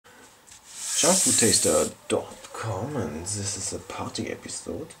junkfoodtaster.com, and this is a party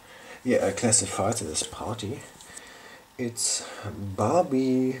episode. Yeah, I classified it as party. It's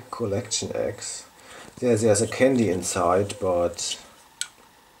Barbie Collection X. There's a candy inside, but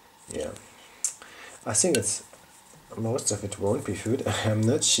yeah, I think most of it won't be food. I'm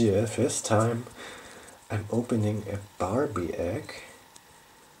not sure. First time I'm opening a Barbie egg.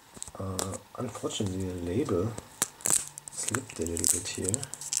 Unfortunately, the label slipped a little bit here.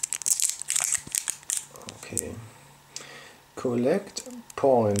 Okay. Collect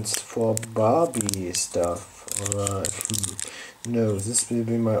points for Barbie stuff. Alright. No, this will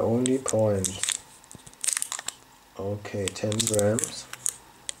be my only point. Okay, 10 grams.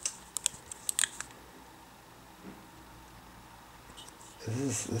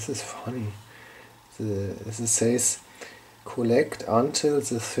 This is funny. This says collect until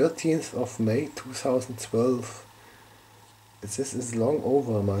the 13th of May 2012. This is long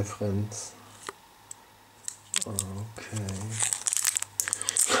over, my friends. Okay.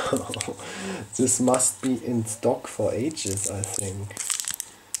 This must be in stock for ages, I think.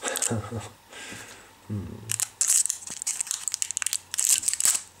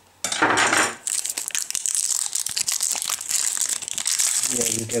 Yeah,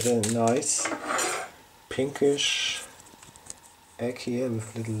 you get a nice pinkish egg here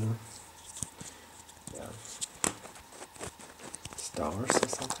with little stars or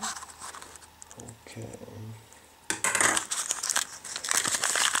something. Okay.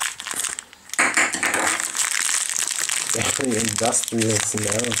 Very industrial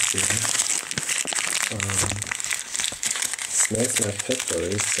smells here. Smells like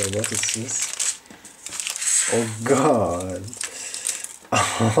factory. So what is this? Oh God!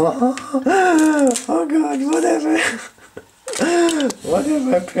 Oh God! Whatever.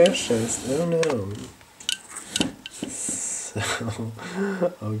 Whatever precious. Oh no. So,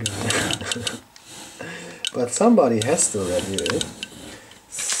 oh God. But somebody has to review it.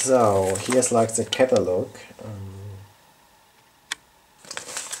 So here's like the catalog.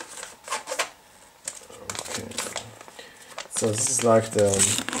 Okay. So this is like the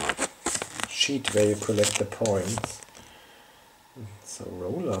sheet where you collect the points. So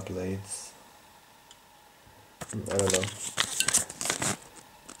roller blades. I don't know.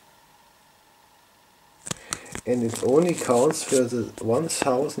 And it only counts for the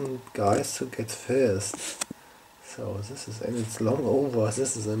 1000 guys who get first. So this is, and it's long over.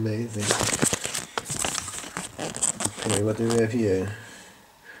 This is amazing. Okay, what do we have here?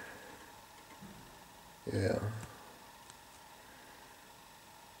 Yeah.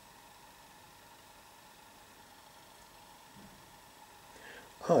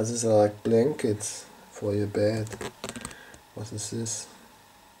 Ah, these are like blankets for your bed. What is this?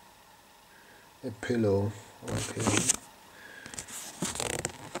 A pillow. Okay.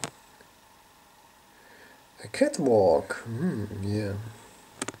 A catwalk. Yeah.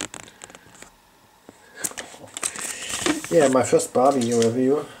 Yeah, my first Barbie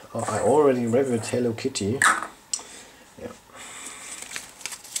review. Oh, I already reviewed Hello Kitty. Yeah.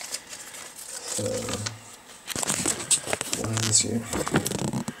 So, what is here?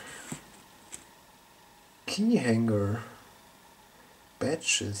 Key hanger.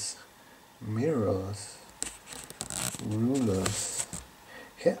 Badges. Mirrors. Rulers.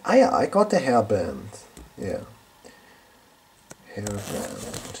 I got the hairband. Yeah.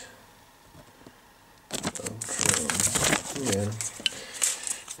 Hairband. Okay. Yeah.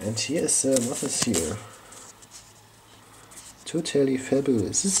 And here is what is here? Totally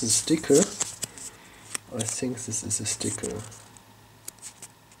fabulous. Is this a sticker? I think this is a sticker.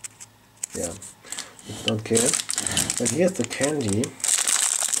 Yeah. I don't care. And here's the candy.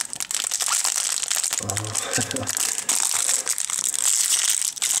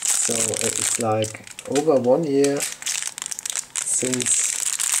 So it's like over 1 year since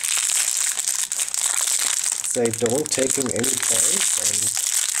they don't taking any points,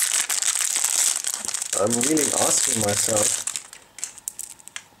 and I'm really asking myself,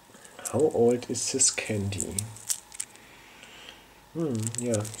 how old is this candy?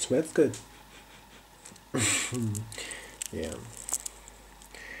 Yeah, smells good. Yeah.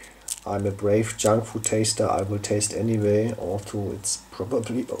 I'm a brave junk food taster. I will taste anyway, although it's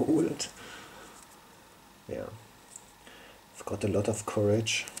probably old. Yeah. I've got a lot of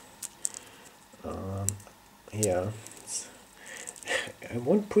courage. Yeah. I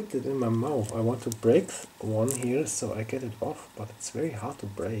won't put it in my mouth. I want to break one here so I get it off, but it's very hard to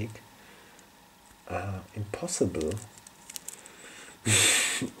break. Impossible.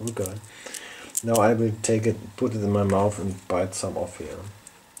 Oh God. Now I will take it, put it in my mouth and bite some off here.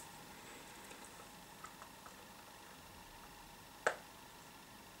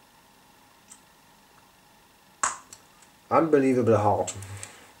 unbelievable hard.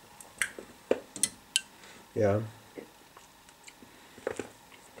 Yeah.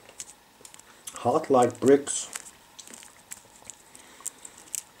 Hard like bricks.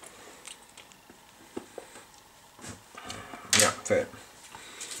 Yeah, fail.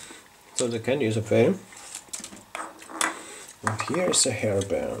 So the candy is a fail. And here is a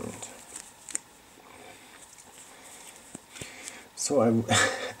hairband. So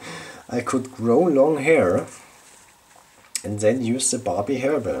I could grow long hair and then use the Barbie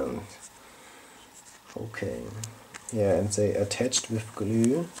hairband. Okay. Yeah, and they attached with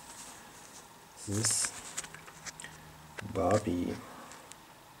glue this Barbie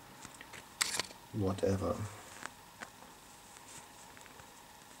whatever.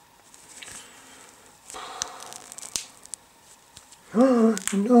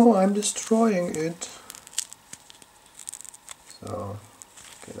 No, I'm destroying it. So,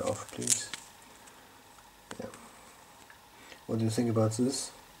 get off, please. Yeah. What do you think about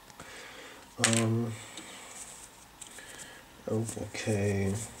this?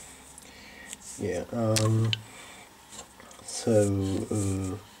 Okay. Yeah. So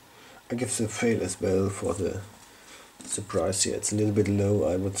I give the fail as well for the surprise here. It's a little bit low,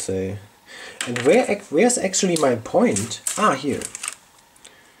 I would say. And where's actually my point? Ah, here.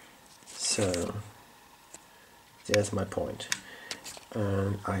 So there's my point.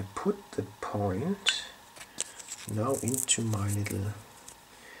 And I put the point now into my little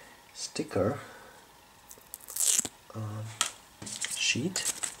sticker sheet.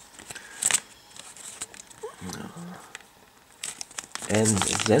 And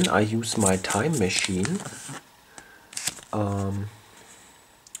then I use my time machine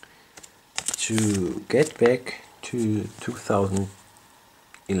to get back to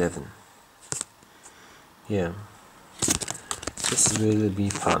 2011. Yeah, this will be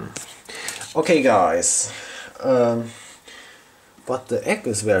fun. Okay guys, but the egg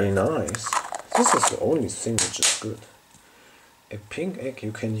is very nice. This is the only thing which is good. A pink egg,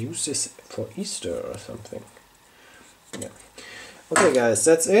 you can use this for Easter or something. Yeah. Okay guys,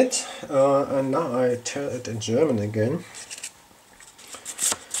 that's it. And now I tell it in German again.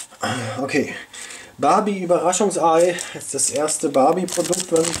 Okay. Barbie Überraschungsei ist das erste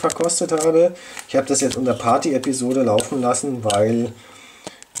Barbie-Produkt, was ich verkostet habe. Ich habe das jetzt unter Party-Episode laufen lassen, weil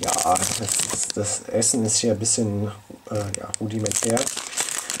ja, das Essen ist hier ein bisschen ja, rudimentär.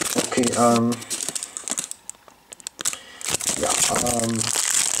 Okay,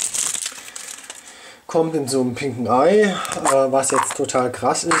 kommt in so einem pinken Ei, was jetzt total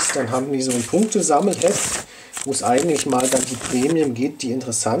krass ist. Dann haben die so ein Punktesammelheft, wo es eigentlich mal dann die Prämien geht, die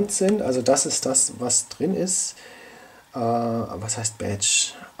interessant sind. Also das ist das, was drin ist. Was heißt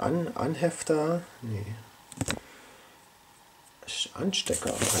Badge? Anhefter? Nee.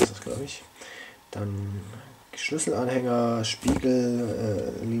 Anstecker heißt das, glaube ich. Dann Schlüsselanhänger,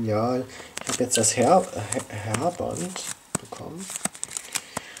 Spiegel, Lineal. Ich habe jetzt das Hairband bekommen.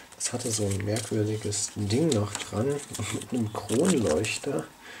 Das hatte so ein merkwürdiges Ding noch dran mit einem Kronleuchter.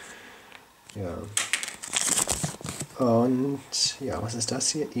 Ja. Und ja, was ist das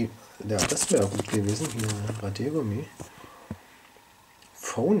hier? Ja, das wäre gut gewesen. Hier Radiergummi.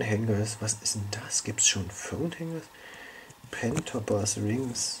 Phone Hangers. Was ist denn das? Gibt es schon Phone Hangers? Pen Toppers,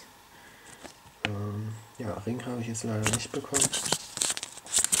 Rings. Ja, Ring habe ich jetzt leider nicht bekommen.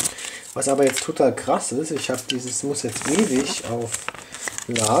 Was aber jetzt total krass ist, ich habe dieses, muss jetzt ewig auf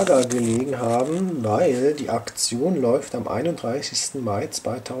Lager gelegen haben, weil die Aktion läuft am 31. Mai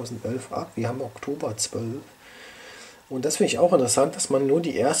 2011 ab. Wir haben Oktober 12. Und das finde ich auch interessant, dass man nur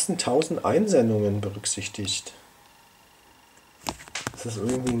die ersten 1000 Einsendungen berücksichtigt. Das ist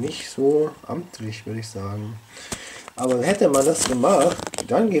irgendwie nicht so amtlich, würde ich sagen. Aber hätte man das gemacht,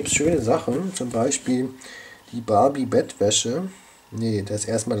 dann gibt es schöne Sachen, zum Beispiel die Barbie Bettwäsche. Nee, das ist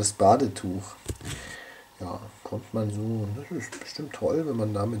erstmal das Badetuch. Ja, kommt man so, das ist bestimmt toll, wenn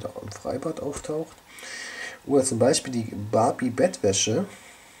man damit auch im Freibad auftaucht. Oder zum Beispiel die Barbie Bettwäsche.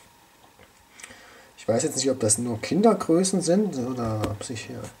 Ich weiß jetzt nicht, ob das nur Kindergrößen sind oder ob sich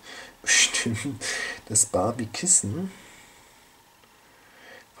hier bestimmt das Barbie Kissen.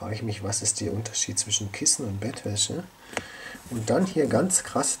 Frage ich mich, was ist der Unterschied zwischen Kissen und Bettwäsche? Und dann hier ganz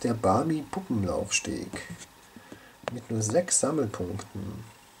krass der Barbie Puppenlaufsteg. Mit nur 6 Sammelpunkten.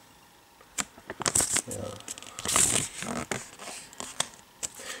 Ja.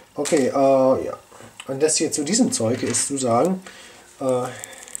 Okay, ja. Und das hier zu diesem Zeug ist zu sagen,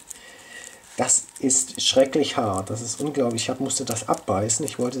 das ist schrecklich hart. Das ist unglaublich. Ich musste das abbeißen.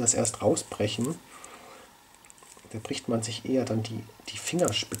 Ich wollte das erst rausbrechen. Da bricht man sich eher dann die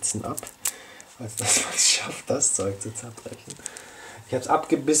Fingerspitzen ab, als dass man es schafft, das Zeug zu zerbrechen. Ich habe es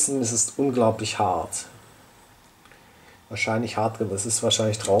abgebissen, es ist unglaublich hart. wahrscheinlich hart drin. Das ist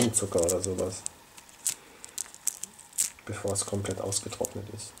wahrscheinlich Traubenzucker oder sowas. Bevor es komplett ausgetrocknet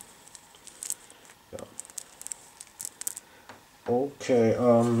ist. Ja. Okay,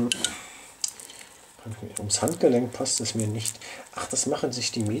 ums Handgelenk passt es mir nicht. Ach, das machen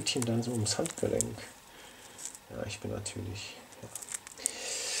sich die Mädchen dann so ums Handgelenk. Ja, ich bin natürlich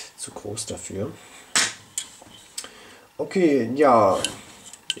zu groß dafür. Okay, ja.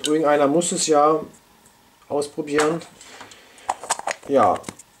 Irgendeiner muss es ja ausprobieren. Ja.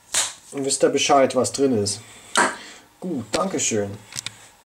 Und wisst ihr Bescheid, was drin ist. Gut, Dankeschön.